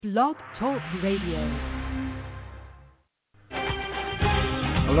Blog Talk Radio.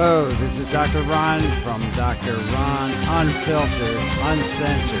 Hello, this is Dr. Ron from Dr. Ron Unfiltered,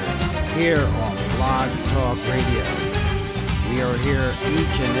 Uncensored, here on Blog Talk Radio. We are here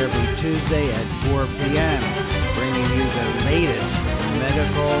each and every Tuesday at 4 p.m., bringing you the latest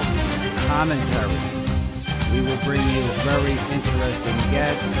medical commentary. We will bring you very interesting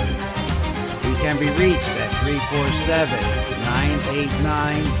guests. We can be reached at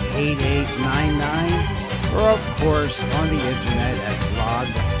 347-989-8899, or of course on the internet at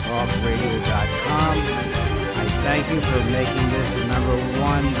blogtalkradio.com. I thank you for making this the number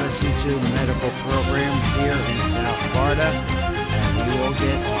one listened to medical program here in South Florida, and we will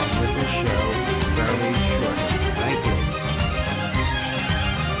get on with the show very shortly. Thank you.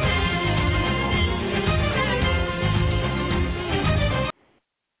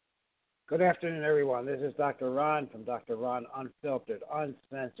 Good afternoon, everyone. This is Dr. Ron from Dr. Ron Unfiltered,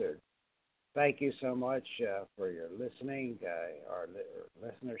 Uncensored. Thank you so much for your listening. Our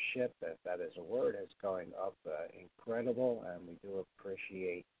listenership, if that is a word, is going up incredible, and we do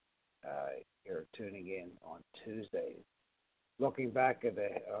appreciate your tuning in on Tuesdays. Looking back at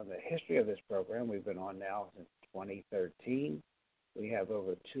on the history of this program, we've been on now since 2013. We have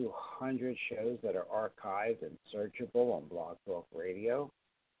over 200 shows that are archived and searchable on Blog Talk Radio.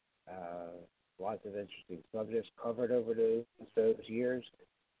 Lots of interesting subjects covered over those years,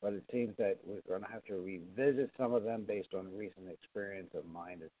 but it seems that we're going to have to revisit some of them based on recent experience of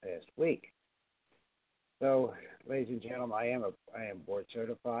mine this past week. So, ladies and gentlemen, I am board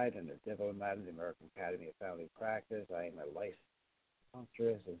certified and a diplomat in the American Academy of Family Practice. I am a licensed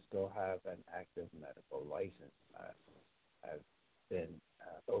acupuncturist and still have an active medical license. I've been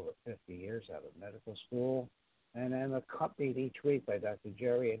over 50 years out of medical school, and I'm accompanied each week by Dr.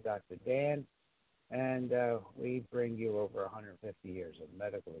 Jerry and Dr. Dan, and we bring you over 150 years of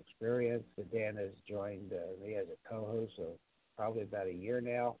medical experience. Dan has joined me as a co-host, so probably about a year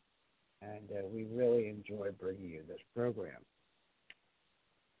now, and we really enjoy bringing you this program.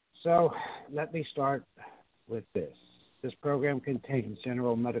 So let me start with this. This program contains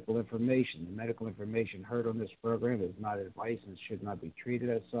general medical information. The medical information heard on this program is not advice and should not be treated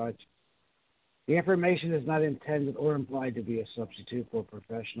as such. The information is not intended or implied to be a substitute for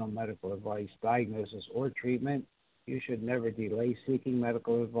professional medical advice, diagnosis, or treatment. You should never delay seeking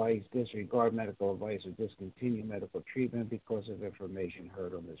medical advice, disregard medical advice, or discontinue medical treatment because of information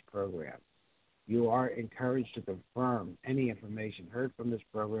heard on this program. You are encouraged to confirm any information heard from this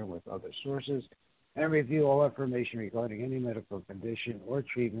program with other sources and review all information regarding any medical condition or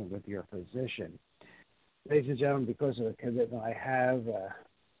treatment with your physician. Ladies and gentlemen, because of the commitment I have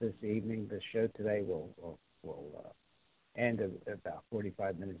this evening, the show today will end about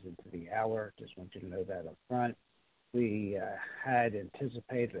 45 minutes into the hour. Just want you to know that up front. We had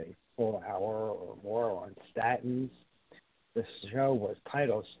anticipated a full hour or more on statins. The show was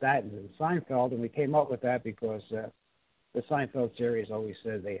titled Statins and Seinfeld, and we came up with that because the Seinfeld series always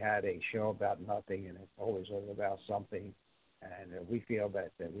said they had a show about nothing, and it always was about something. And we feel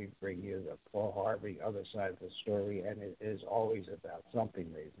that we bring you the Paul Harvey other side of the story, and it is always about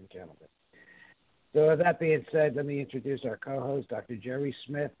something, ladies and gentlemen. So with that being said, let me introduce our co-host, Dr. Jerry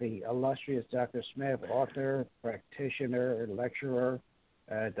Smith, the illustrious Dr. Smith, author, practitioner, lecturer.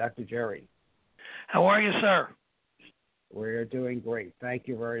 Dr. Jerry. How are you, sir? We're doing great. Thank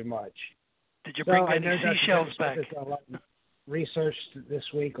you very much. Did you bring any seashells back? Research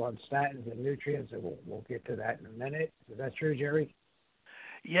this week on statins and nutrients, and we'll get to that in a minute. Is that true, Jerry?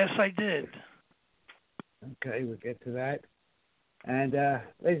 Yes, I did. Okay, we'll get to that. And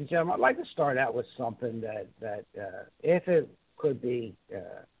ladies and gentlemen, I'd like to start out with something that if it could be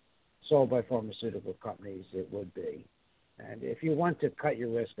sold by pharmaceutical companies, it would be. And if you want to cut your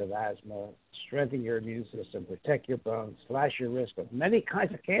risk of asthma, strengthen your immune system, protect your bones, slash your risk of many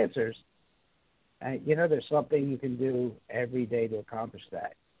kinds of cancers, there's something you can do every day to accomplish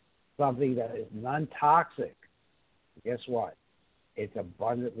that. Something that is non-toxic. Guess what? It's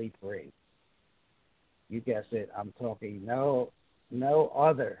abundantly free. You guessed it. I'm talking no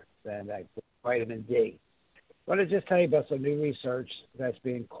other than that vitamin D. I want to just tell you about some new research that's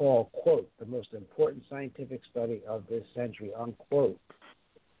being called, quote, the most important scientific study of this century, unquote.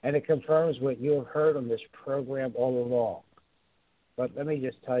 And it confirms what you have heard on this program all along. But let me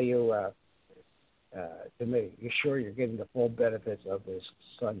just tell you, to make sure you're getting the full benefits of this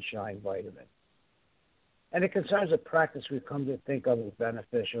sunshine vitamin. And it concerns a practice we've come to think of as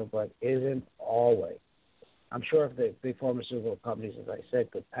beneficial, but isn't always. I'm sure if the big pharmaceutical companies, as I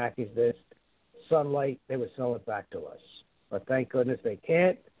said, could package this sunlight, they would sell it back to us. But thank goodness they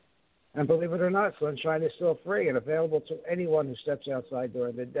can't. And believe it or not, sunshine is still free and available to anyone who steps outside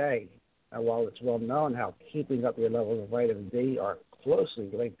during the day. And while it's well known how keeping up your levels of vitamin D are closely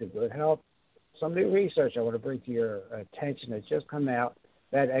linked to good health, some new research I want to bring to your attention has just come out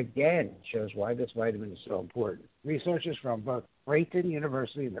that again shows why this vitamin is so important. Researchers from both Creighton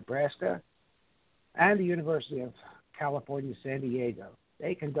University in Nebraska and the University of California, San Diego,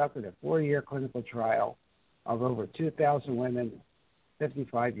 they conducted a 4-year clinical trial of over 2,000 women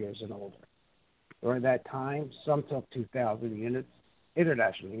 55 years and older. During that time, some took 2,000 units,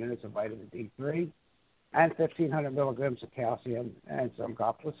 international units of vitamin D3 and 1,500 milligrams of calcium, and some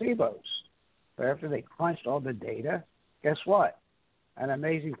got placebos. But after they crunched all the data, guess what? An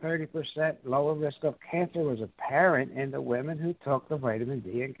amazing 30% lower risk of cancer was apparent in the women who took the vitamin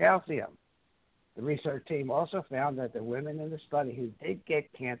D and calcium. The research team also found that the women in the study who did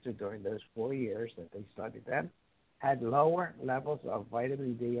get cancer during those 4 years that they studied them had lower levels of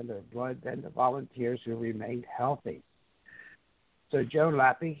vitamin D in their blood than the volunteers who remained healthy. So Joan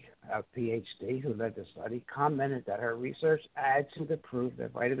Lappy, a PhD who led the study, commented that her research adds to the proof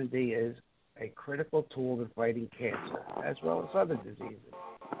that vitamin D is a critical tool in fighting cancer, as well as other diseases.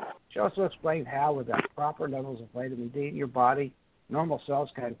 She also explained how, without proper levels of vitamin D in your body, normal cells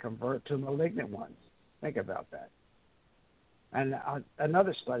can convert to malignant ones. Think about that. And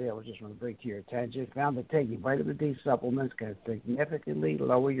another study I just want to bring to your attention found that taking vitamin D supplements can significantly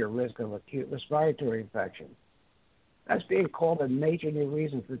lower your risk of acute respiratory infections. That's being called a major new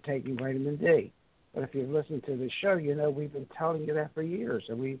reason for taking vitamin D. But if you've listened to the show, you know we've been telling you that for years,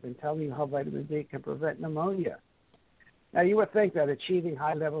 and we've been telling you how vitamin D can prevent pneumonia. Now, you would think that achieving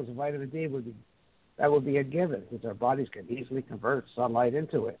high levels of vitamin D would be a given, since our bodies can easily convert sunlight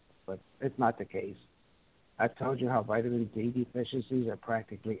into it, but it's not the case. I've told you how vitamin D deficiencies are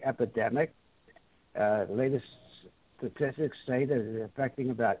practically epidemic. Latest statistics say that it's affecting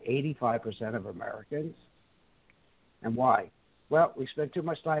about 85% of Americans. And why? Well, we spend too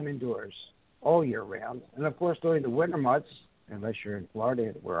much time indoors all year round. And, of course, during the winter months, unless you're in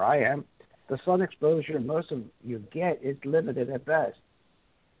Florida where I am, the sun exposure most of you get is limited at best.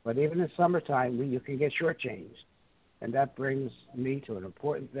 But even in summertime, you can get shortchanged. And that brings me to an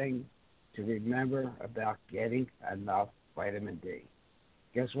important thing to remember about getting enough vitamin D.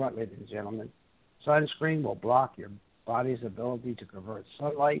 Guess what, ladies and gentlemen? Sunscreen will block your body's ability to convert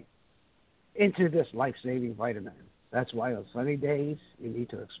sunlight into this life-saving vitamin. That's why on sunny days, you need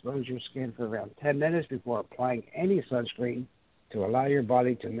to expose your skin for around 10 minutes before applying any sunscreen to allow your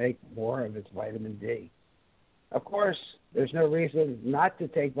body to make more of its vitamin D. Of course, there's no reason not to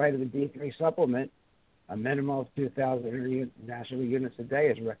take vitamin D3 supplement. A minimum of 2,000 international units a day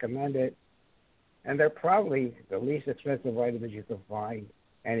is recommended, and they're probably the least expensive vitamins you can find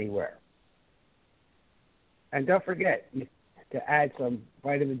anywhere. And don't forget to add some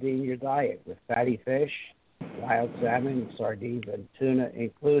vitamin D in your diet with fatty fish, wild salmon, sardines, and tuna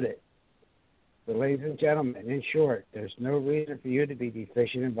included. So, ladies and gentlemen, in short, there's no reason for you to be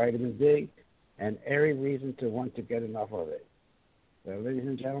deficient in vitamin D and every reason to want to get enough of it. So, ladies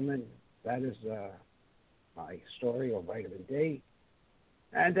and gentlemen, that is my story on vitamin D.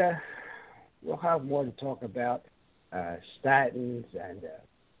 And we'll have more to talk about statins and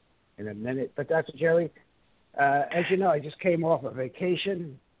in a minute. But Dr. Jerry, as you know, I just came off a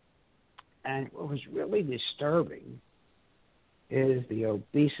vacation, and what was really disturbing is the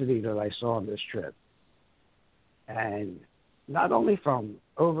obesity that I saw on this trip. And not only from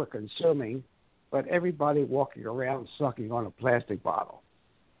over-consuming, but everybody walking around sucking on a plastic bottle.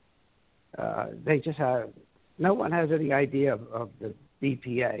 They just have, no one has any idea of the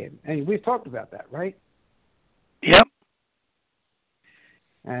BPA. And we've talked about that, right? Yep.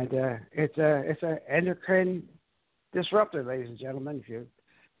 And it's an endocrine disruptor, ladies and gentlemen. If you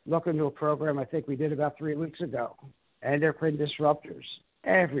look into a program I think we did about 3 weeks ago, endocrine disruptors.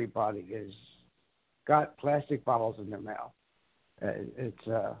 Everybody is got plastic bottles in their mouth.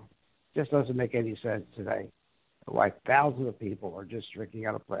 It's just doesn't make any sense today why thousands of people are just drinking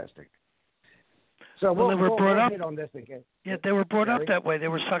out of plastic. So they were brought up on this again. Yeah, they were brought up that way. They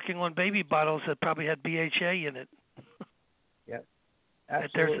were sucking on baby bottles that probably had BHA in it. Yep.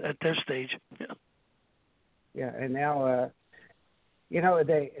 Absolutely. At their stage. Yeah. Yeah, and now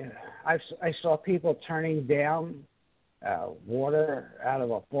I saw people turning down water out of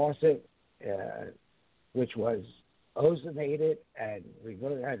a faucet, which was ozonated and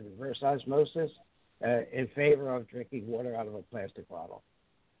had reverse osmosis, in favor of drinking water out of a plastic bottle.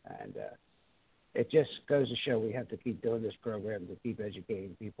 And it just goes to show we have to keep doing this program to keep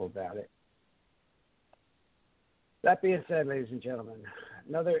educating people about it. That being said, ladies and gentlemen,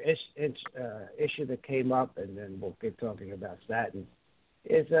 another issue that came up, and then we'll get talking about statins,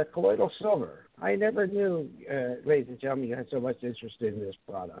 is colloidal silver. I never knew, ladies and gentlemen, you had so much interest in this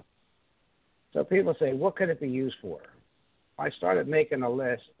product. So people say, what could it be used for? I started making a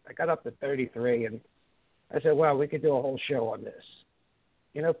list. I got up to 33, and I said, well, we could do a whole show on this.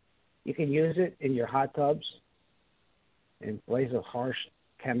 You know, you can use it in your hot tubs in place of harsh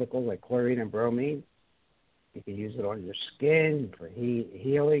chemicals like chlorine and bromine. You can use it on your skin for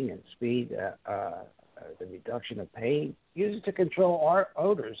healing and speed the reduction of pain. Use it to control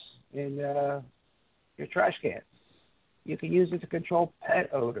odors in your trash cans. You can use it to control pet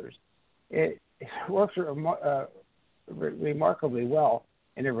odors. It works remarkably well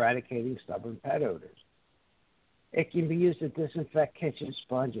in eradicating stubborn pet odors. It can be used to disinfect kitchen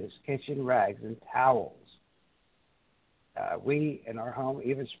sponges, kitchen rags, and towels. We, in our home,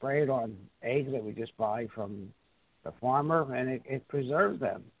 even spray it on eggs that we just buy from the farmer, and it preserves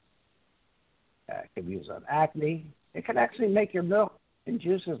them. It can be used on acne. It can actually make your milk and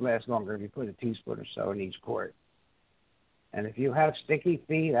juices last longer if you put a teaspoon or so in each quart. And if you have sticky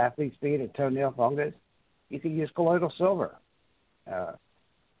feet, athlete's feet, or toenail fungus, you can use colloidal silver.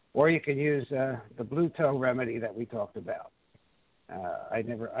 Or you can use the blue toe remedy that we talked about. I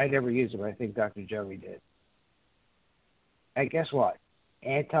never used it, but I think Dr. Joey did. And guess what?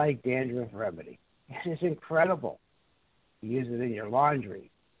 Anti-dandruff remedy. It is incredible. You use it in your laundry.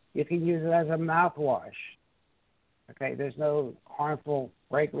 You can use it as a mouthwash. Okay, there's no harmful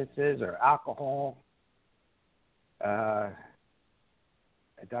fragrances or alcohol.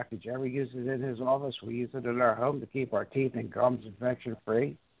 Dr. Jerry uses it in his office. We use it in our home to keep our teeth and gums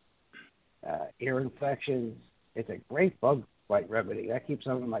infection-free. Ear infections. It's a great bug bite remedy. I keep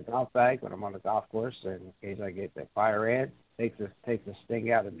some in my golf bag when I'm on the golf course, and in case I get the fire ants. Takes the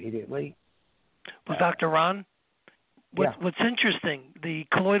sting out immediately. Well, Dr. Ron, what's interesting, the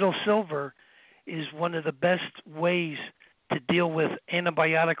colloidal silver is one of the best ways to deal with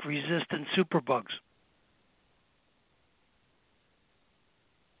antibiotic-resistant superbugs.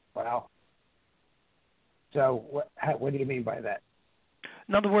 Wow. So what do you mean by that?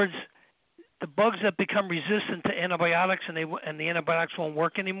 In other words, the bugs that become resistant to antibiotics and the antibiotics won't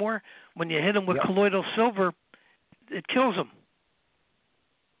work anymore, when you hit them with colloidal silver, it kills them.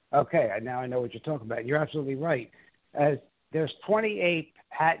 Okay, now I know what you're talking about. You're absolutely right. There's 28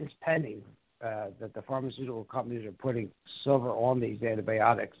 patents pending that the pharmaceutical companies are putting silver on these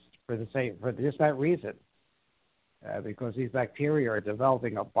antibiotics for just that reason. Because these bacteria are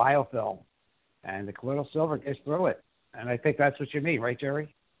developing a biofilm, and the colloidal silver gets through it. And I think that's what you mean, right,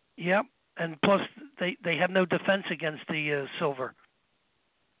 Jerry? Yep. And plus, they have no defense against the silver.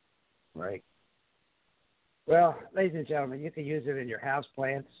 Right. Well, ladies and gentlemen, you can use it in your house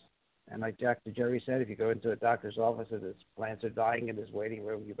plants. And like Dr. Jerry said, if you go into a doctor's office and his plants are dying in his waiting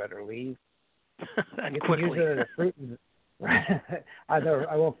room, you better leave. And you quickly. Can use it in a fruit and...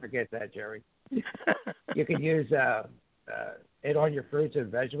 I won't forget that, Jerry. You can use it on your fruits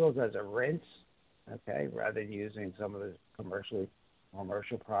and vegetables as a rinse, okay, rather than using some of the commercial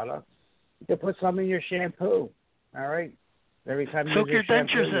products. You can put some in your shampoo, all right? Every time you soak use your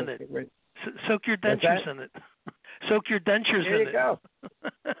shampoo, dentures in it. Soak your dentures in it. Soak your dentures in it. There you go.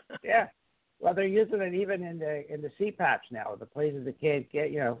 Yeah. Well, they're using it even in the CPAPs now, the places that can't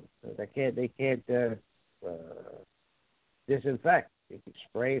get, they can't disinfect. You can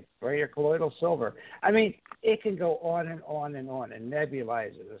spray your colloidal silver. I mean, it can go on and on and on. And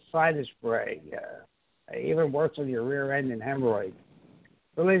nebulizers, a sinus spray, it even works on your rear end and hemorrhoids.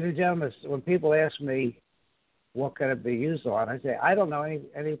 So, ladies and gentlemen, when people ask me what can it be used on, I say I don't know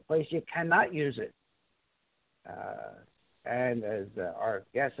any place you cannot use it. And as our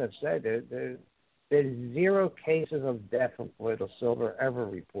guests have said, there's 0 cases of death from colloidal silver ever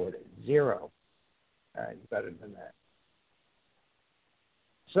reported. 0. Better than that.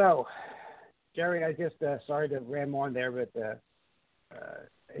 So, Jerry, I just sorry to ram on there, but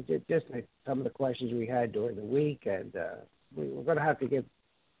just some of the questions we had during the week, and we're going to have to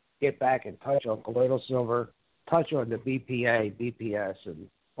get back and touch on colloidal silver, touch on the BPA, BPS, and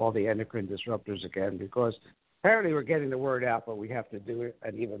all the endocrine disruptors again, because apparently we're getting the word out, but we have to do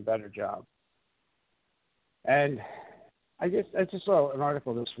an even better job. And I just saw an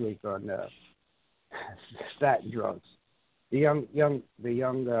article this week on statin drugs. The young,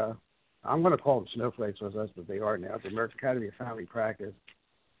 I'm going to call them snowflakes because that's what they are now, the American Academy of Family Practice.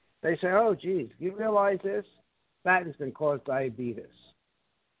 They say, oh, geez, you realize this? Statins can cause diabetes.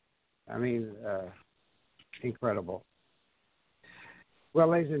 I mean, incredible. Well,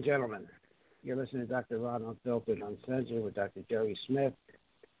 ladies and gentlemen, you're listening to Dr. Ron Unfiltered, Uncensored with Dr. Jerry Smith.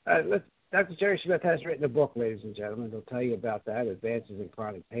 Dr. Jerry Smith has written a book, ladies and gentlemen. He'll tell you about that, Advances in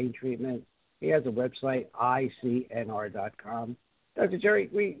Chronic Pain Treatment. He has a website, icnr.com. Dr. Jerry,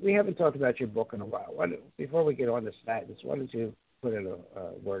 we haven't talked about your book in a while. Before we get on to statins, why don't you put in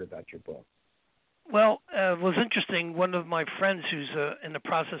a word about your book? Well, it was interesting. One of my friends who's in the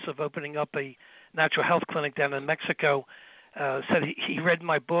process of opening up a natural health clinic down in Mexico said he read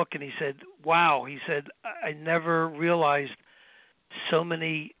my book and he said, wow, he said, I never realized so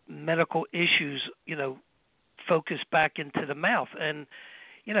many medical issues, focus back into the mouth. And,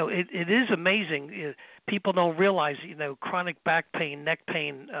 it is amazing. People don't realize, chronic back pain, neck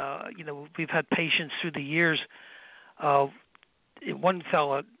pain, we've had patients through the years. One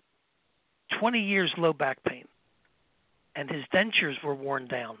fella, 20 years low back pain, and his dentures were worn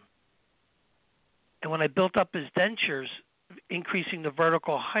down. And when I built up his dentures, increasing the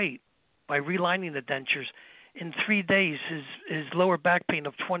vertical height by relining the dentures, in 3 days his lower back pain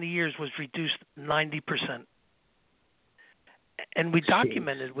of 20 years was reduced 90%. And we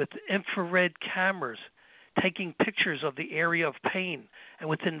documented with infrared cameras, taking pictures of the area of pain, and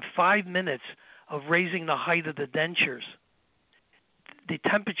within 5 minutes of raising the height of the dentures, the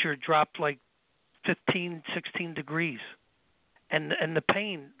temperature dropped like 15, 16 degrees, and the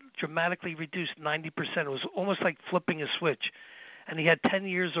pain dramatically reduced 90%. It was almost like flipping a switch. And he had 10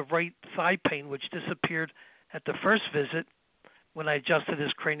 years of right thigh pain, which disappeared at the first visit when I adjusted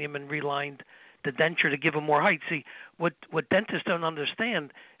his cranium and relined the denture to give him more height. See, what dentists don't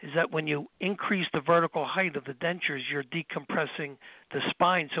understand is that when you increase the vertical height of the dentures, you're decompressing the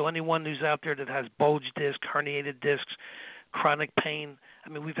spine. So anyone who's out there that has bulged disc, herniated discs, chronic pain, I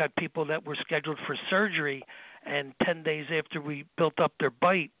mean, we've had people that were scheduled for surgery, and 10 days after we built up their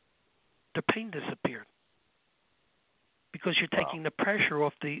bite, their pain disappeared because you're taking the pressure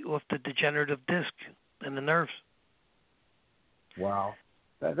off the degenerative disc and the nerves. Wow.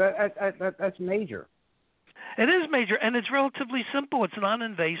 That's major. It is major, and it's relatively simple. It's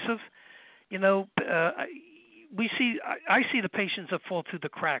non-invasive. I see the patients that fall through the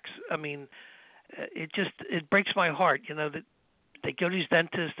cracks. I mean, it breaks my heart, that they go to these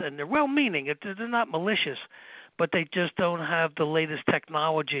dentists and they're well-meaning. They're not malicious, but they just don't have the latest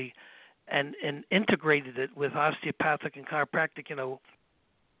technology and integrated it with osteopathic and chiropractic.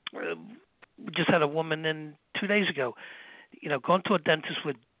 We just had a woman in 2 days ago, going to a dentist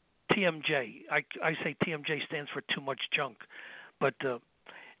with TMJ. I say TMJ stands for too much junk, but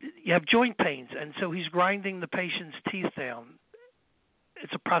you have joint pains, and so he's grinding the patient's teeth down.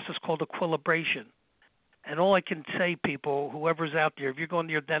 It's a process called equilibration. And all I can say, people, whoever's out there, if you're going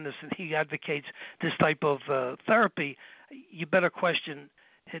to your dentist and he advocates this type of therapy, you better question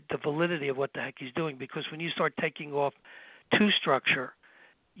the validity of what the heck he's doing, because when you start taking off tooth structure,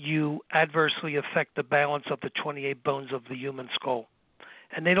 you adversely affect the balance of the 28 bones of the human skull.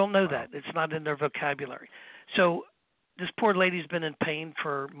 And they don't know that. It's not in their vocabulary. So this poor lady's been in pain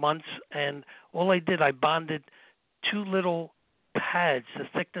for months, and all I did, I bonded 2 little pads the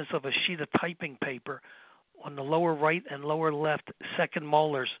thickness of a sheet of typing paper on the lower right and lower left second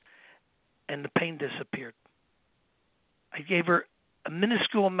molars, and the pain disappeared. I gave her a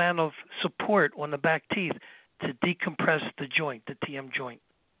minuscule amount of support on the back teeth to decompress the joint, the TM joint.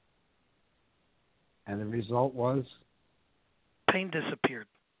 And the result was? Pain disappeared.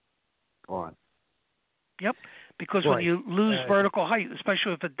 Gone. Yep, because when you lose vertical height,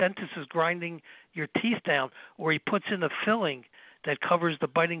 especially if a dentist is grinding your teeth down, or he puts in a filling that covers the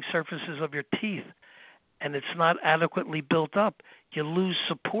biting surfaces of your teeth, and it's not adequately built up, you lose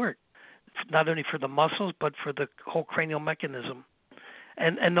support, not only for the muscles but for the whole cranial mechanism.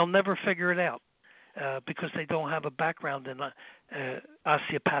 And they'll never figure it out because they don't have a background in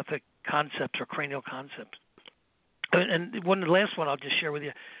osteopathic concepts or cranial concepts. And the last one I'll just share with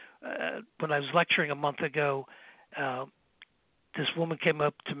you. When I was lecturing a month ago, this woman came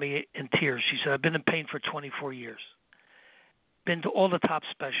up to me in tears. She said, I've been in pain for 24 years. Been to all the top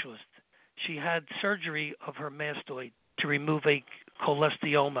specialists. She had surgery of her mastoid to remove a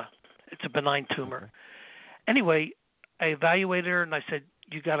cholesteoma. It's a benign tumor. Okay. Anyway, I evaluated her and I said,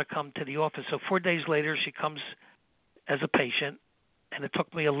 you got to come to the office. So 4 days later, she comes as a patient, and it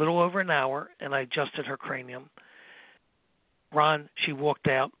took me a little over an hour, and I adjusted her cranium. Ron, she walked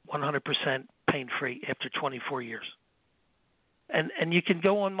out 100% pain-free after 24 years. And you can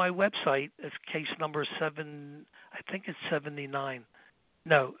go on my website. It's case number 7, I think it's 79.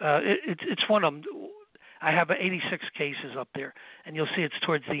 No, it's one of them. I have 86 cases up there, and you'll see it's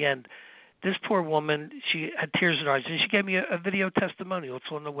towards the end. This poor woman, she had tears in her eyes, and she gave me a video testimonial. It's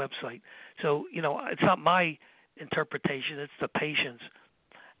on the website. So, it's not my interpretation. It's the patient's.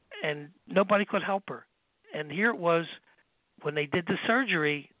 And nobody could help her. And here it was, when they did the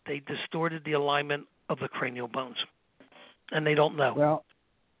surgery, they distorted the alignment of the cranial bones. And they don't know. Well,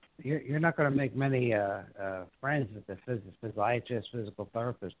 you're not going to make many friends with the physiatrists, physical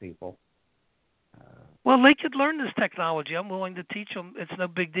therapist people. Well, they could learn this technology. I'm willing to teach them. It's no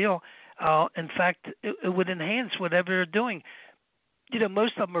big deal. In fact, it would enhance whatever they're doing.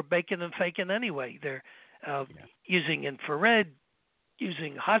 Most of them are baking and faking anyway. They're using infrared,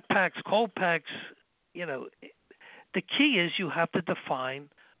 using hot packs, cold packs. The key is you have to define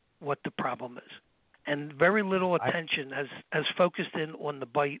what the problem is, and very little attention has focused in on the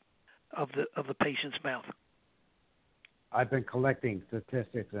bite of the patient's mouth. I've been collecting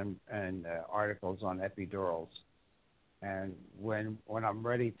statistics and articles on epidurals, and when I'm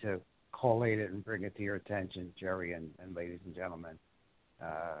ready to collate it and bring it to your attention, Jerry and ladies and gentlemen,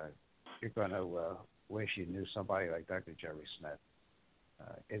 you're going to wish you knew somebody like Dr. Jerry Smith.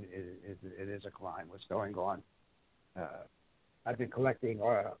 It is a crime what's going on. I've been collecting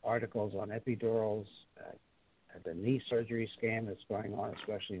articles on epidurals, the knee surgery scam that's going on,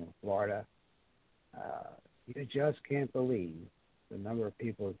 especially in Florida. You just can't believe the number of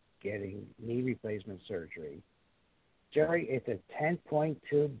people getting knee replacement surgery. Jerry, it's a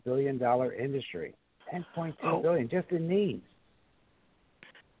 $10.2 billion industry. $10.2 billion just in knees.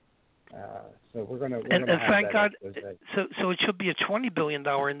 So we're going to. And thank God. So it should be a $20 billion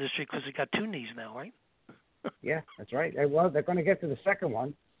industry because it got two knees now, right? Yeah, that's right. Well, they're going to get to the second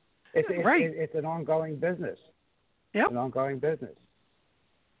one. It's an ongoing business. Yeah, an ongoing business.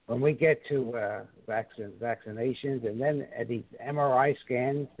 When we get to vaccinations and then these MRI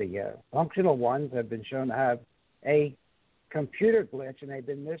scans, the functional ones have been shown to have a computer glitch, and they've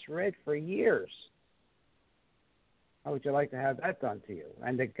been misread for years. How would you like to have that done to you?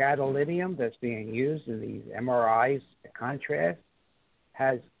 And the gadolinium that's being used in these MRIs, the contrast,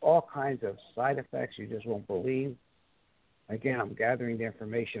 has all kinds of side effects you just won't believe. Again, I'm gathering the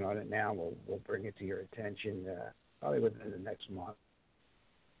information on it now. We'll bring it to your attention probably within the next month.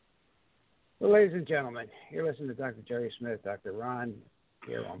 Well, ladies and gentlemen, you're listening to Dr. Jerry Smith, Dr. Ron,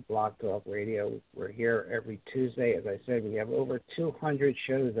 here on Blog Talk Radio. We're here every Tuesday. As I said, we have over 200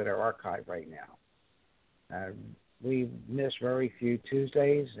 shows that are archived right now. We miss very few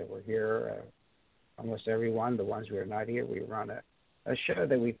Tuesdays. We're here almost every one. The ones we are not here, we run a show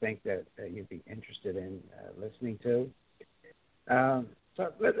that we think that you'd be interested in listening to. So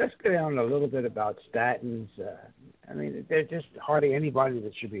let's get on a little bit about statins. I mean, there's just hardly anybody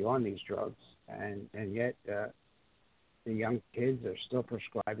that should be on these drugs, and yet the young kids are still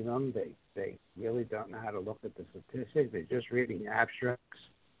prescribing them. They really don't know how to look at the statistics. They're just reading abstracts.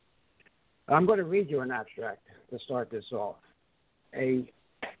 I'm going to read you an abstract to start this off. A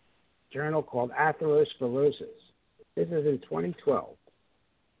journal called Atherosclerosis. This is in 2012.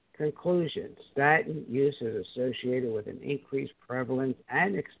 Conclusion: statin use is associated with an increased prevalence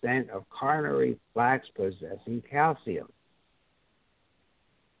and extent of coronary plaques possessing calcium.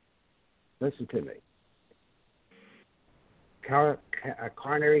 Listen to me.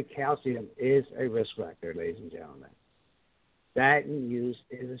 Coronary calcium is a risk factor, ladies and gentlemen. Statin use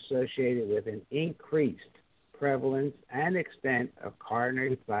is associated with an increased prevalence and extent of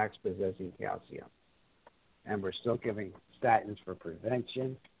coronary plaques possessing calcium. And we're still giving statins for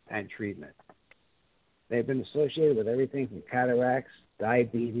prevention and treatment. They've been associated with everything from cataracts,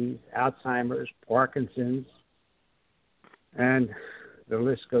 diabetes, Alzheimer's, Parkinson's, and the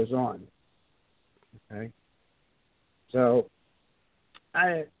list goes on. Okay? So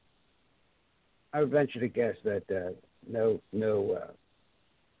I would venture to guess that no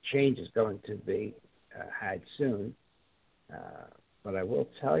change is going to be had soon. But I will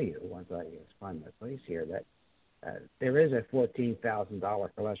tell you, once I find my place here, that there is a $14,000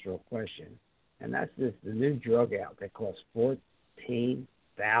 cholesterol question, and that's the new drug out that costs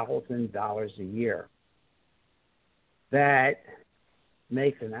 $14,000 a year. That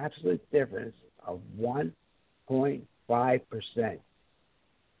makes an absolute difference of 1.5%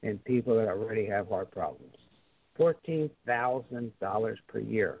 in people that already have heart problems. $14,000 per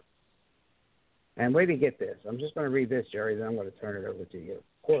year. And where do you get this? I'm just going to read this, Jerry, then I'm going to turn it over to you.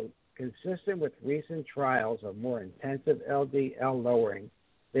 Quote, consistent with recent trials of more intensive LDL lowering,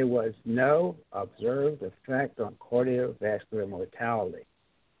 there was no observed effect on cardiovascular mortality.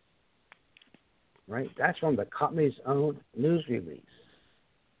 Right? That's from the company's own news release.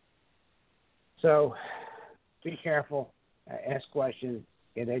 So be careful, ask questions,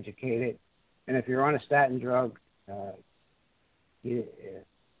 get educated, and if you're on a statin drug,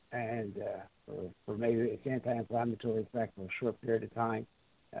 for maybe its anti-inflammatory effect for a short period of time,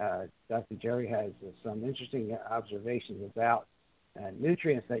 Dr. Jerry has some interesting observations about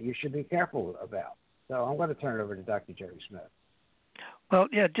nutrients that you should be careful about. So I'm going to turn it over to Dr. Jerry Smith. Well,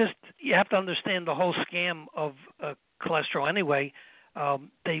 yeah, just you have to understand the whole scam of cholesterol anyway.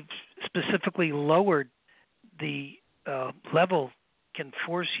 they've specifically lowered the level. Can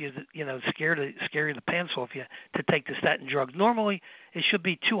force you, scare you the pants off you to take the statin drugs. Normally, it should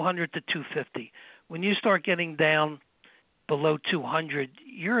be 200 to 250. When you start getting down below 200,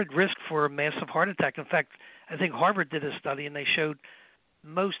 you're at risk for a massive heart attack. In fact, I think Harvard did a study, and they showed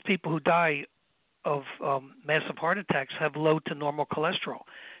most people who die of massive heart attacks have low to normal cholesterol.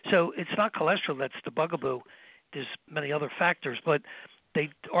 So it's not cholesterol that's the bugaboo. There's many other factors, but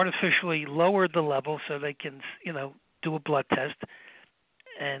they artificially lower the level so they can, do a blood test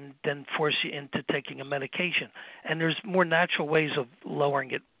and then force you into taking a medication. And there's more natural ways of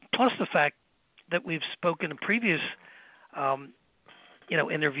lowering it. Plus the fact that we've spoken in previous,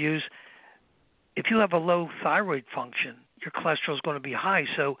 interviews, if you have a low thyroid function, your cholesterol is going to be high.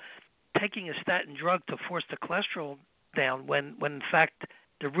 So taking a statin drug to force the cholesterol down when in fact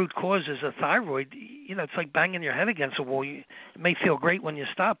the root cause is a thyroid, it's like banging your head against a wall. It may feel great when you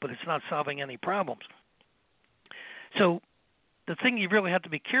stop, but it's not solving any problems. So the thing you really have to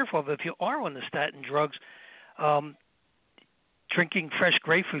be careful of if you are on the statin drugs, drinking fresh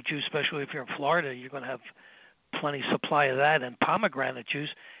grapefruit juice, especially if you're in Florida, you're going to have plenty supply of that, and pomegranate juice,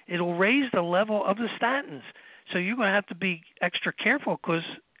 it'll raise the level of the statins. So you're going to have to be extra careful because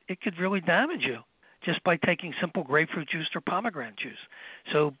it could really damage you just by taking simple grapefruit juice or pomegranate juice.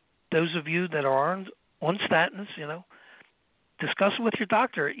 So those of you that are on statins, discuss it with your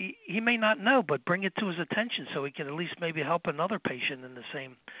doctor. He may not know, but bring it to his attention so he can at least maybe help another patient in the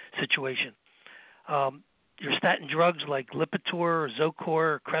same situation. Your statin drugs like Lipitor or Zocor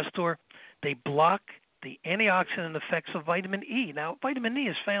or Crestor, they block the antioxidant effects of vitamin E. Now, vitamin E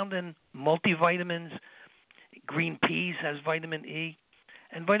is found in multivitamins. Green peas has vitamin E.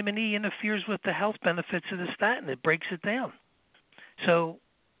 And vitamin E interferes with the health benefits of the statin. It breaks it down. So,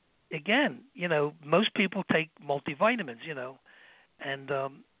 again, most people take multivitamins, and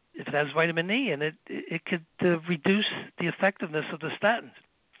if it has vitamin E in it, it could reduce the effectiveness of the statins.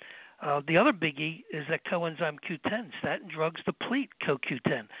 The other biggie is that coenzyme Q10. Statin drugs deplete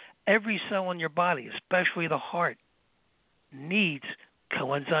CoQ10. Every cell in your body, especially the heart, needs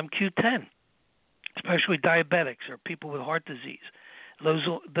coenzyme Q10, especially diabetics or people with heart disease.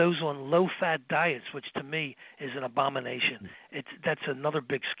 Those on low-fat diets, which to me is an abomination. That's another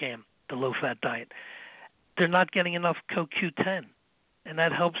big scam, the low-fat diet. They're not getting enough CoQ10, and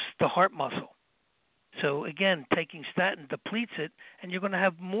that helps the heart muscle. So, again, taking statin depletes it, and you're going to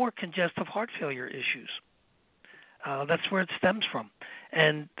have more congestive heart failure issues. That's where it stems from.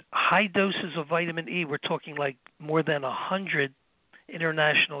 And high doses of vitamin E, we're talking like more than 100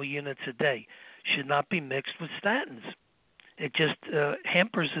 international units a day, should not be mixed with statins. It just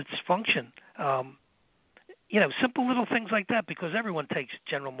hampers its function. Simple little things like that, because everyone takes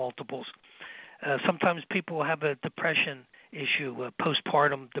general multiples. Sometimes people have a depression issue,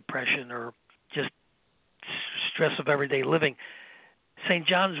 postpartum depression, or just stress of everyday living. St.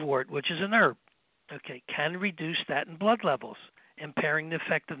 John's wort, which is an herb, can reduce statin blood levels, impairing the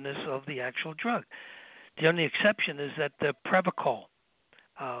effectiveness of the actual drug. The only exception is that the Prevacol,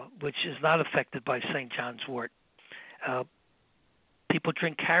 which is not affected by St. John's wort. People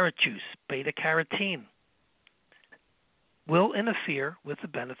drink carrot juice, beta-carotene, will interfere with the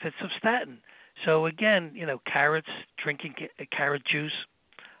benefits of statin. So again, carrots, drinking carrot juice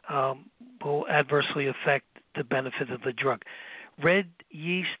will adversely affect the benefit of the drug. Red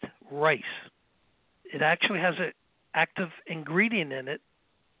yeast rice, it actually has an active ingredient in it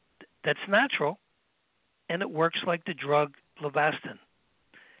that's natural, and it works like the drug Levastin.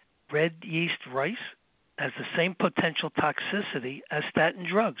 Red yeast rice has the same potential toxicity as statin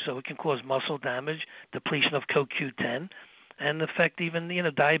drugs, so it can cause muscle damage, depletion of CoQ10, and affect even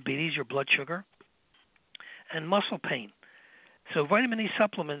diabetes, your blood sugar, and muscle pain. So vitamin E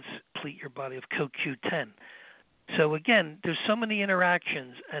supplements deplete your body of CoQ10. So again, there's so many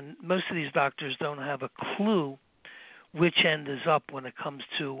interactions, and most of these doctors don't have a clue which end is up when it comes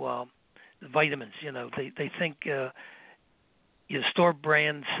to vitamins. They think store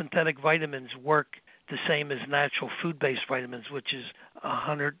brand synthetic vitamins work the same as natural food-based vitamins, which is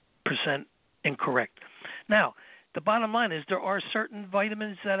 100% incorrect. Now, the bottom line is there are certain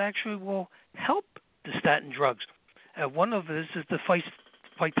vitamins that actually will help the statin drugs. One of this is the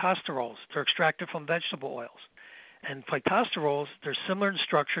phytosterols. They're extracted from vegetable oils. And phytosterols, they're similar in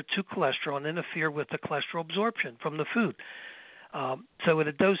structure to cholesterol and interfere with the cholesterol absorption from the food. So at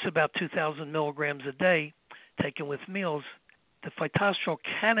a dose of about 2,000 milligrams a day, taken with meals, the phytosterol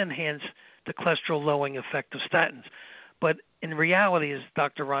can enhance the cholesterol-lowering effect of statins. But in reality, as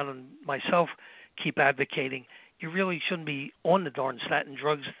Dr. Ron and myself keep advocating, you really shouldn't be on the darn statin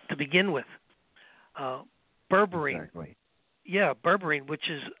drugs to begin with. Berberine. Exactly. berberine, which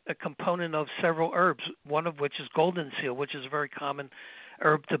is a component of several herbs, one of which is golden seal, which is a very common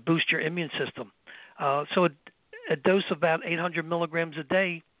herb to boost your immune system. So a dose of about 800 milligrams a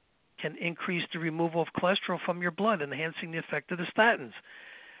day can increase the removal of cholesterol from your blood, enhancing the effect of the statins.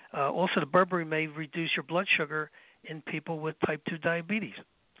 Also, the berberine may reduce your blood sugar in people with type 2 diabetes.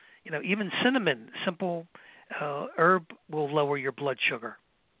 Even cinnamon, simple herb, will lower your blood sugar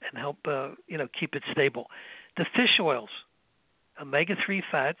and help, keep it stable. The fish oils, omega-3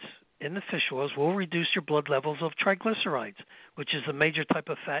 fats in the fish oils will reduce your blood levels of triglycerides, which is a major type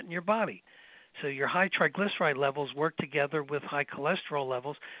of fat in your body. So your high triglyceride levels work together with high cholesterol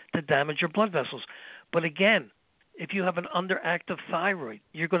levels to damage your blood vessels. But again, if you have an underactive thyroid,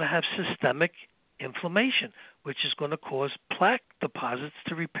 you're going to have systemic inflammation, which is going to cause plaque deposits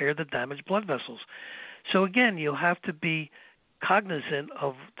to repair the damaged blood vessels. So again, you have to be cognizant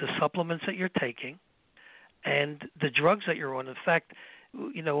of the supplements that you're taking and the drugs that you're on. In fact,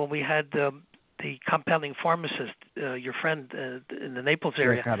 when we had the compounding pharmacist, your friend in the Naples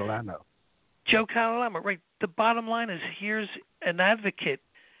area, Joe Catalamo, right? The bottom line is, here's an advocate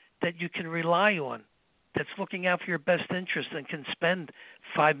that you can rely on, that's looking out for your best interest and can spend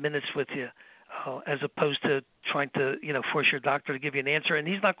 5 minutes with you, as opposed to trying to, force your doctor to give you an answer. And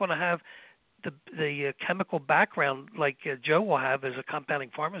he's not going to have the chemical background like Joe will have as a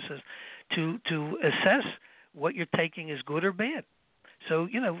compounding pharmacist to assess what you're taking is good or bad. So,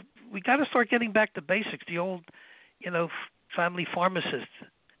 we got to start getting back to basics. The old, family pharmacist.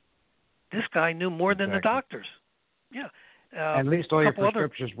 This guy knew more than the doctors. Yeah. At least all your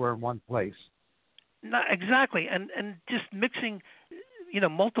prescriptions were in one place. Not exactly. And just mixing,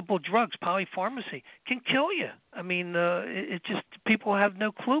 multiple drugs, polypharmacy, can kill you. I mean, it just, people have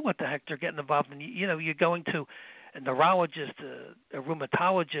no clue what the heck they're getting involved in. You're going to a neurologist, a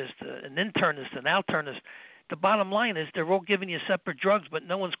rheumatologist, an internist, an outernist. The bottom line is they're all giving you separate drugs, but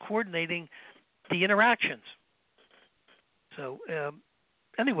no one's coordinating the interactions. So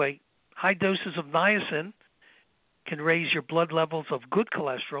anyway, high doses of niacin can raise your blood levels of good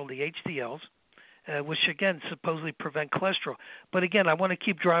cholesterol, the HDLs, which again supposedly prevent cholesterol. But again, I want to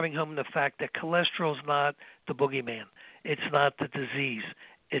keep driving home the fact that cholesterol is not the boogeyman. It's not the disease.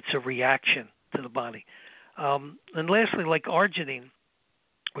 It's a reaction to the body. And lastly, like arginine,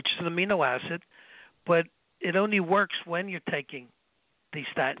 which is an amino acid, but it only works when you're taking the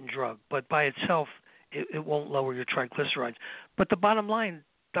statin drug. But by itself, it won't lower your triglycerides. But the bottom line,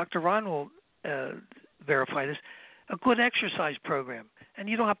 Dr. Ron will verify this, a good exercise program. And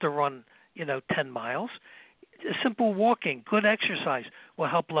you don't have to run, 10 miles. Simple walking, good exercise will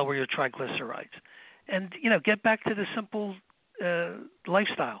help lower your triglycerides. And, get back to the simple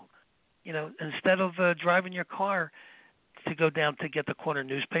lifestyle. Instead of driving your car to go down to get the corner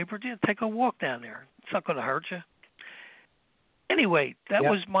newspaper, take a walk down there. It's not going to hurt you. Anyway, that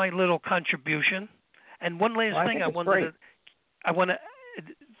was my little contribution. And one last thing I want to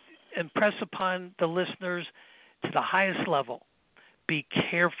impress upon the listeners to the highest level. Be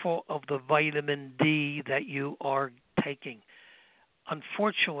careful of the vitamin D that you are taking.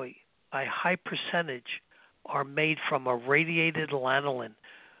 Unfortunately, a high percentage are made from irradiated lanolin,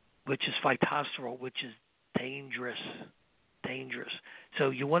 which is phytosterol, which is dangerous. So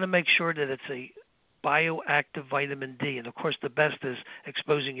you want to make sure that it's a bioactive vitamin D. And, of course, the best is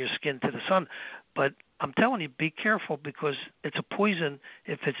exposing your skin to the sun. But I'm telling you, be careful because it's a poison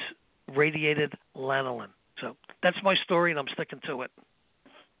if it's radiated lanolin. So that's my story, and I'm sticking to it.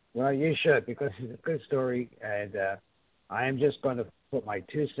 Well, you should, because it's a good story. And I am just going to put my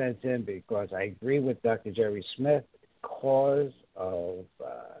 2 cents in because I agree with Dr. Jerry Smith. Cause of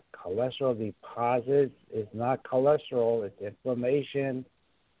cholesterol deposits is not cholesterol, it's inflammation.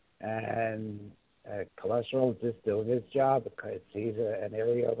 And cholesterol is just doing its job because it sees an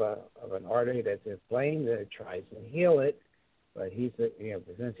area of an artery that's inflamed and it tries to heal it. But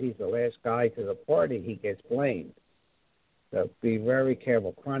since he's the last guy to the party, he gets blamed. So be very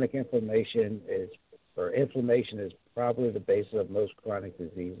careful. Chronic inflammation is probably the basis of most chronic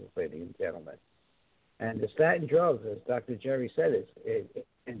diseases, ladies and gentlemen. And the statin drugs, as Dr. Jerry said, it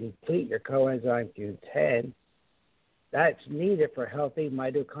can deplete your coenzyme Q10. That's needed for healthy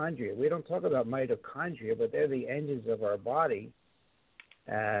mitochondria. We don't talk about mitochondria, but they're the engines of our body.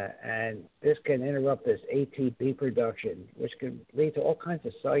 And this can interrupt this ATP production, which can lead to all kinds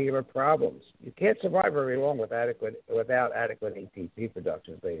of cellular problems. You can't survive very long without adequate ATP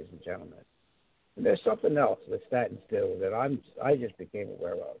production, ladies and gentlemen. And there's something else that statins do that I just became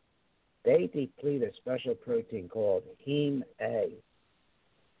aware of. They deplete a special protein called Heme A.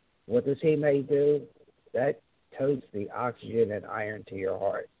 What does Heme A do? That totes the oxygen and iron to your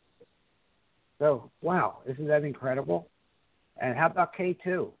heart. So, wow, isn't that incredible? And how about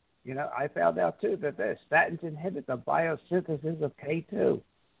K2? I found out, too, that statins inhibit the biosynthesis of K2.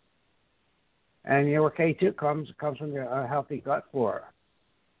 And, where K2 comes from a healthy gut flora.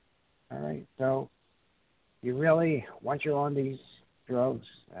 All right, so you really, once you're on these drugs,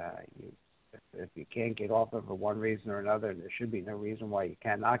 if you can't get off them for one reason or another, there should be no reason why you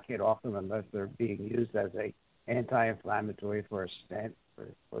cannot get off them unless they're being used as a anti-inflammatory for a stent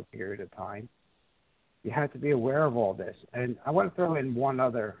for a period of time. You have to be aware of all this. And I want to throw in one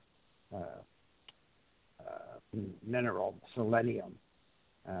other mineral, selenium,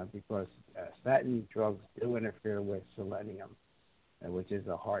 because statin drugs do interfere with selenium, which is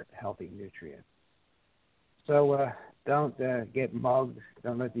a heart-healthy nutrient. So don't get mugged.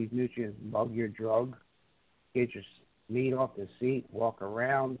 Don't let these nutrients mug your drug. Get your meat off the seat, walk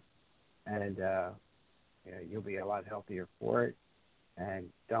around, and you'll be a lot healthier for it. And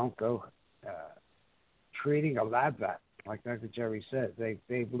don't go treating a lab vat, like Dr. Jerry said.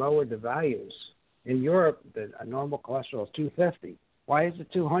 They've lowered the values. In Europe, a normal cholesterol is 250. Why is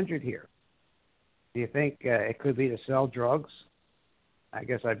it 200 here? Do you think it could be to sell drugs? I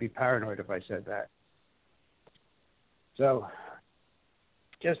guess I'd be paranoid if I said that. So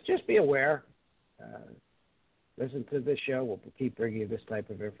just be aware. Listen to this show. We'll keep bringing you this type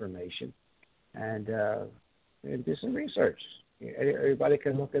of information. And do some research. Everybody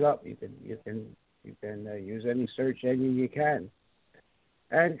can look it up. You can use any search engine you can.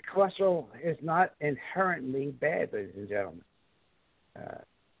 And cholesterol is not inherently bad, ladies and gentlemen.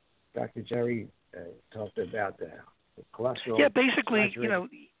 Dr. Jerry talked about the cholesterol. Yeah, basically,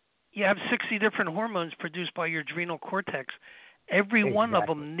 you have 60 different hormones produced by your adrenal cortex. Every one of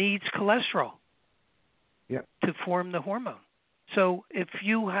them needs cholesterol to form the hormone. So if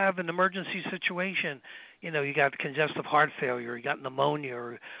you have an emergency situation, you got congestive heart failure, you got pneumonia,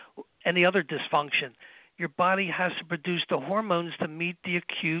 or any other dysfunction, your body has to produce the hormones to meet the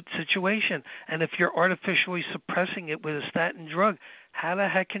acute situation. And if you're artificially suppressing it with a statin drug, how the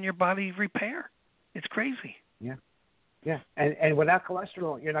heck can your body repair? It's crazy. Yeah, and without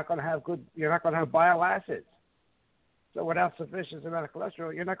cholesterol, you're not going to have bile acids. So without sufficient amount of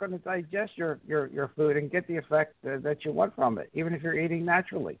cholesterol, you're not going to digest your food and get the effect that you want from it, even if you're eating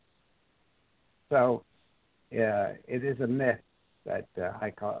naturally. So, it is a myth that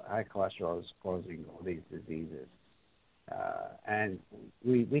high cholesterol is causing all these diseases. And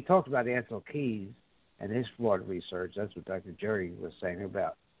we talked about Ancel Keys and his flawed research. That's what Dr. Jerry was saying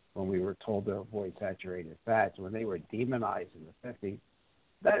about when we were told to avoid saturated fats, when they were demonized in the 50s.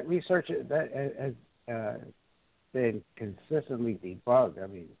 That research that has been consistently debunked. I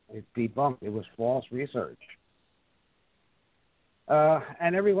mean, it's debunked. It was false research.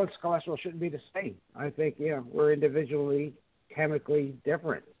 And everyone's cholesterol shouldn't be the same. I think, we're individually, chemically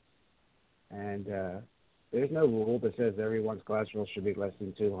different. And there's no rule that says everyone's cholesterol should be less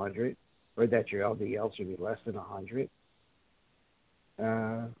than 200 or that your LDL should be less than 100.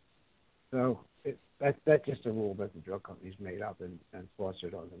 So that's just a rule that the drug companies made up and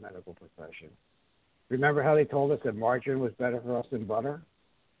fostered on the medical profession. Remember how they told us that margarine was better for us than butter?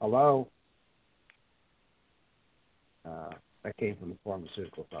 Hello? That came from the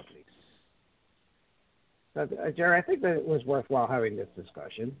pharmaceutical companies. So, Jerry, I think that it was worthwhile having this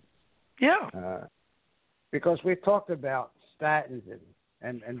discussion. Yeah. Because we've talked about statins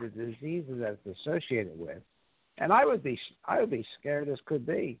and the diseases that it's associated with. And I would be scared as could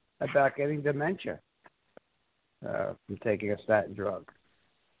be about getting dementia from taking a statin drug.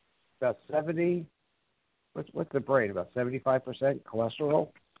 About 70, what's the brain? About 75% cholesterol?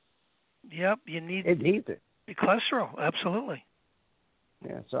 Yep, it needs it. The cholesterol, absolutely.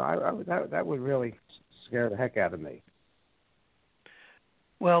 Yeah, so that would really scare the heck out of me.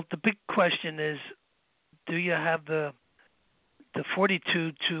 Well, the big question is, do you have the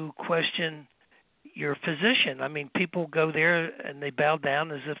fortitude to question your physician? I mean, people go there and they bow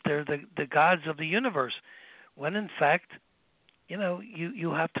down as if they're the gods of the universe, when in fact,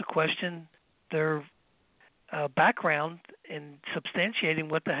 you have to question their background in substantiating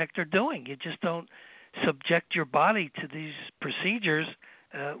what the heck they're doing. You just don't subject your body to these procedures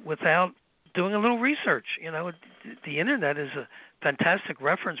without doing a little research. The internet is a fantastic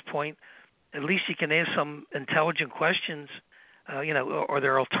reference point. At least you can ask some intelligent questions, or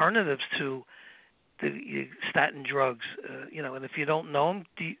there are alternatives to the statin drugs, and if you don't know them,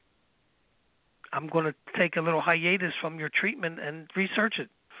 I'm going to take a little hiatus from your treatment and research it.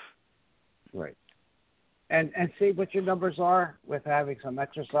 Right. And see what your numbers are with having some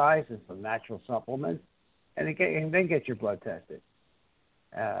exercise and some natural supplements, and then get your blood tested.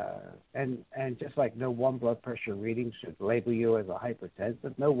 And just like no one blood pressure reading should label you as a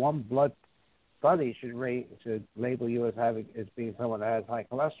hypertensive, no one blood studies should label you as being someone that has high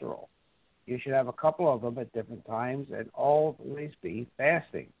cholesterol. You should have a couple of them at different times and always be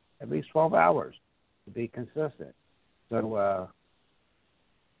fasting, at least 12 hours to be consistent. So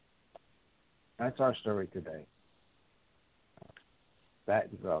that's our story today.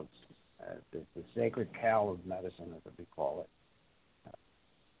 Statin drugs, the sacred cow of medicine, as we call it,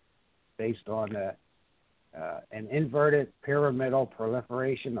 based on an inverted pyramidal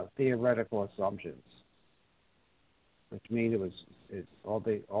proliferation of theoretical assumptions, which means it's all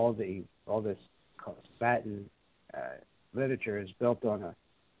this statin literature is built on a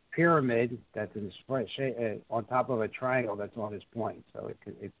pyramid that's on top of a triangle that's on its point. So it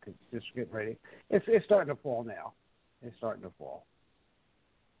could just get ready. It's starting to fall now. It's starting to fall.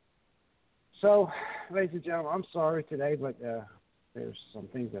 So, ladies and gentlemen, I'm sorry today, but there's some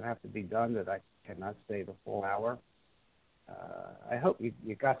things that have to be done that I cannot stay the full hour. I hope you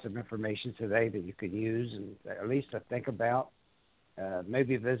got some information today that you could use and at least to think about.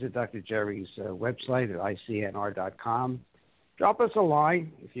 Maybe visit Dr. Jerry's website at icnr.com. Drop us a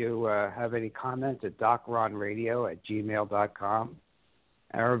line if you have any comments at docronradio@gmail.com.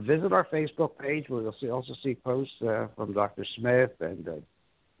 Or visit our Facebook page where you'll also see posts from Dr. Smith and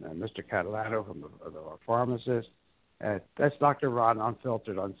Mr. Catalano from our pharmacist. That's Dr. Ron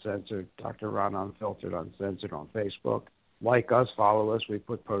Unfiltered Uncensored, Dr. Ron Unfiltered Uncensored on Facebook. Like us, follow us. We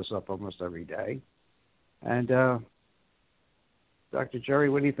put posts up almost every day. And Dr. Jerry,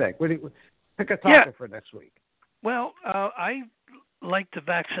 what do you think? Pick a topic for next week. Well, I like the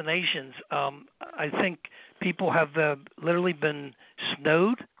vaccinations. I think people have literally been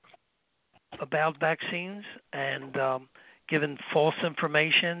snowed about vaccines and given false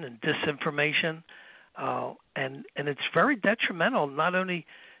information and disinformation, and it's very detrimental not only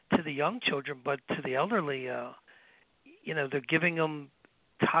to the young children but to the elderly. They're giving them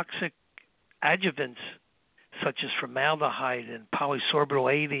toxic adjuvants such as formaldehyde and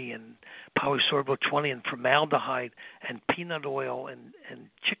polysorbitol 80 and polysorbitol 20 and formaldehyde and peanut oil and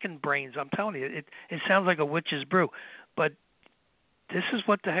chicken brains. I'm telling you, it sounds like a witch's brew, but this is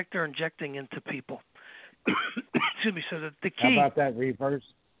what the heck they're injecting into people. Excuse me. So the key. How about that reverse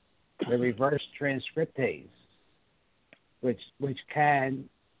transcriptase, which can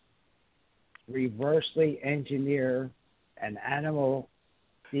reversely engineer an animal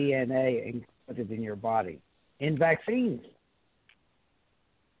DNA and put it in your body in vaccines.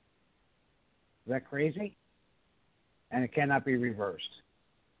 Is that crazy? And it cannot be reversed.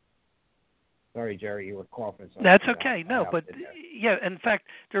 Sorry, Jerry, you were coughing. That's okay. No, but yeah, in fact,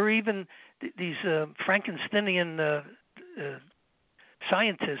 there are even these Frankensteinian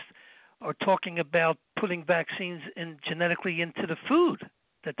scientists are talking about putting vaccines genetically into the food,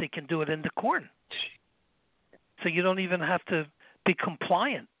 that they can do it into corn. So you don't even have to be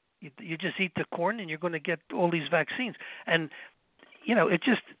compliant. You just eat the corn and you're going to get all these vaccines. And,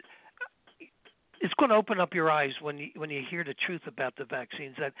 it's going to open up your eyes when you hear the truth about the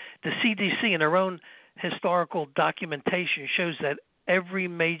vaccines. That the CDC in their own historical documentation shows that every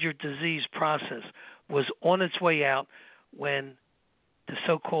major disease process was on its way out when the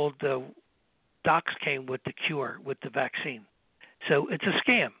so-called docs came with the cure, with the vaccine. So it's a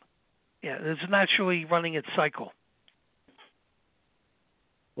scam. Yeah, it's naturally running its cycle.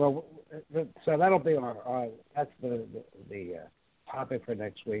 Well, so that'll be that's the topic for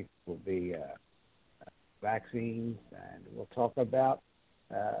next week will be vaccines, and we'll talk about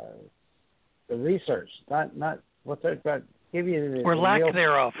the research, not what's there, but give you the lack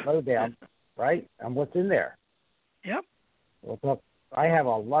thereof lowdown, right, and what's in there. Yep. We'll talk. I have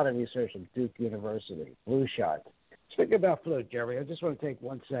a lot of research from Duke University, flu shots. Speaking about flu, Jerry, I just want to take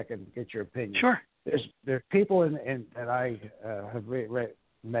 1 second to get your opinion. Sure. There's people in that I have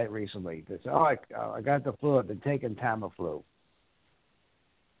met recently that say, I got the flu. I've been taking Tamiflu.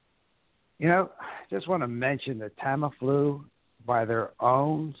 Just want to mention that Tamiflu, by their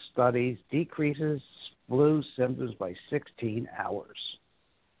own studies, decreases flu symptoms by 16 hours.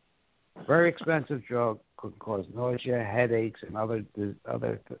 Very expensive drug, could cause nausea, headaches, and other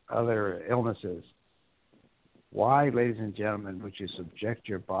illnesses. Why, ladies and gentlemen, would you subject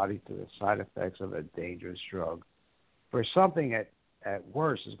your body to the side effects of a dangerous drug for something at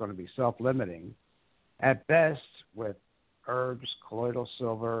worst is going to be self-limiting, at best with herbs, colloidal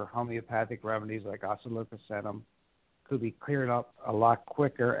silver, homeopathic remedies like oxalocasenum could be cleared up a lot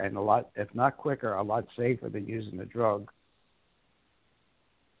quicker and a lot safer than using the drug.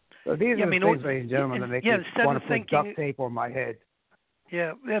 So these are the things, ladies and gentlemen, that make me want to put duct tape on my head.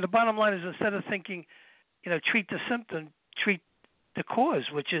 Yeah, the bottom line is instead of thinking, treat the symptom, treat the cause,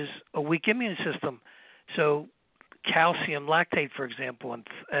 which is a weak immune system. So calcium lactate, for example,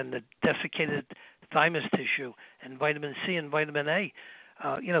 and the desiccated thymus tissue, and vitamin C and vitamin A.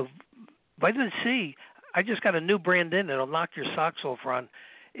 Vitamin C, I just got a new brand in. It'll knock your socks off, Ron.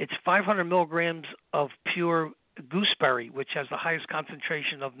 It's 500 milligrams of pure gooseberry, which has the highest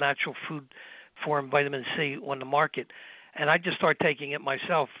concentration of natural food form vitamin C on the market. And I just started taking it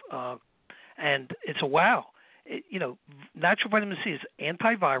myself, and it's a wow. Natural vitamin C is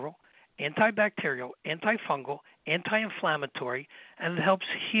antiviral, antibacterial, antifungal, anti-inflammatory, and it helps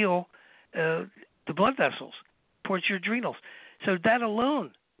heal the blood vessels towards your adrenals. So that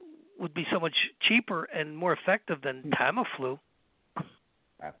alone would be so much cheaper and more effective than Tamiflu.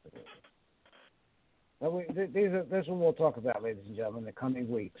 Absolutely. Well, this one we'll talk about, ladies and gentlemen, in the coming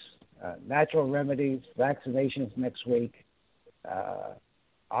weeks. Natural remedies, vaccinations next week.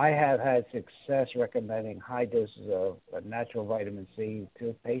 I have had success recommending high doses of natural vitamin C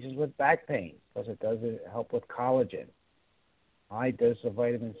to patients with back pain because it does help with collagen. High dose of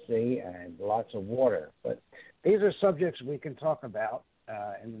vitamin C and lots of water. But these are subjects we can talk about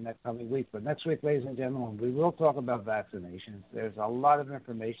in the next coming week. But next week, ladies and gentlemen, we will talk about vaccinations. There's a lot of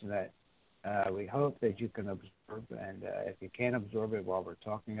information that we hope that you can absorb, and if you can't absorb it while we're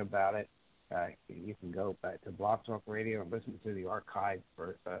talking about it, you can go back to Blog Talk Radio and listen to the archived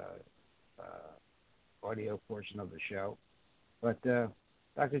audio portion of the show. But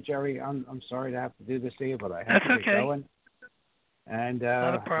Dr. Jerry, I'm sorry to have to do this to you, but I have to get going. And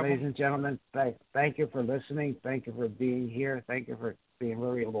ladies and gentlemen, thank you for listening. Thank you for being here. Thank you for being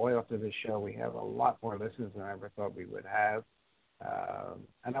very loyal to the show. We have a lot more listeners than I ever thought we would have.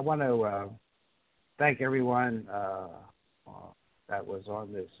 And I want to thank everyone that was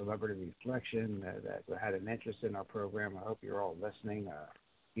on the Celebrity Reflection, that had an interest in our program. I hope you're all listening.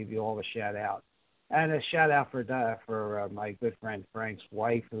 Give you all a shout-out. And a shout-out for my good friend Frank's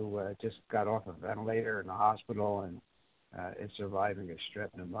wife, who just got off a ventilator in the hospital and is surviving a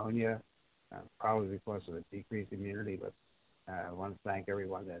strep pneumonia, probably because of a decreased immunity. But I want to thank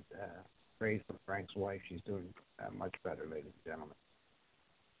everyone that prayed for Frank's wife. She's doing much better, ladies and gentlemen.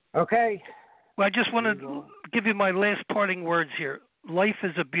 Okay. Well, I just want to give you my last parting words here. Life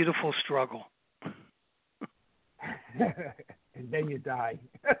is a beautiful struggle. And then you die.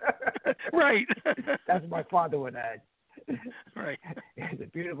 Right. That's what my father would add. Right. It's a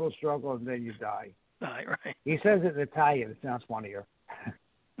beautiful struggle, and then you die. Right. He says it in Italian. It sounds funnier.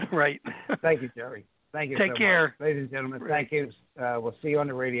 Right. Thank you, Jerry. Thank you. Take care. Much. Ladies and gentlemen, right. Thank you. We'll see you on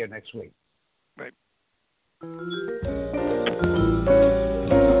the radio next week. Right.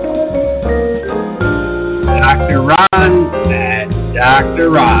 Dr. Ron and Dr.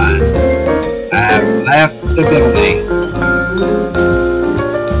 Ron have left the building.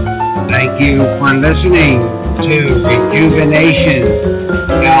 Thank you for listening to Rejuvenation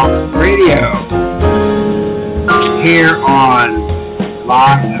Health Radio here on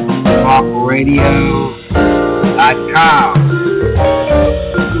blogtalkradio.com.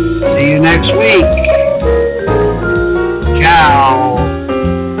 See you next week. Ciao.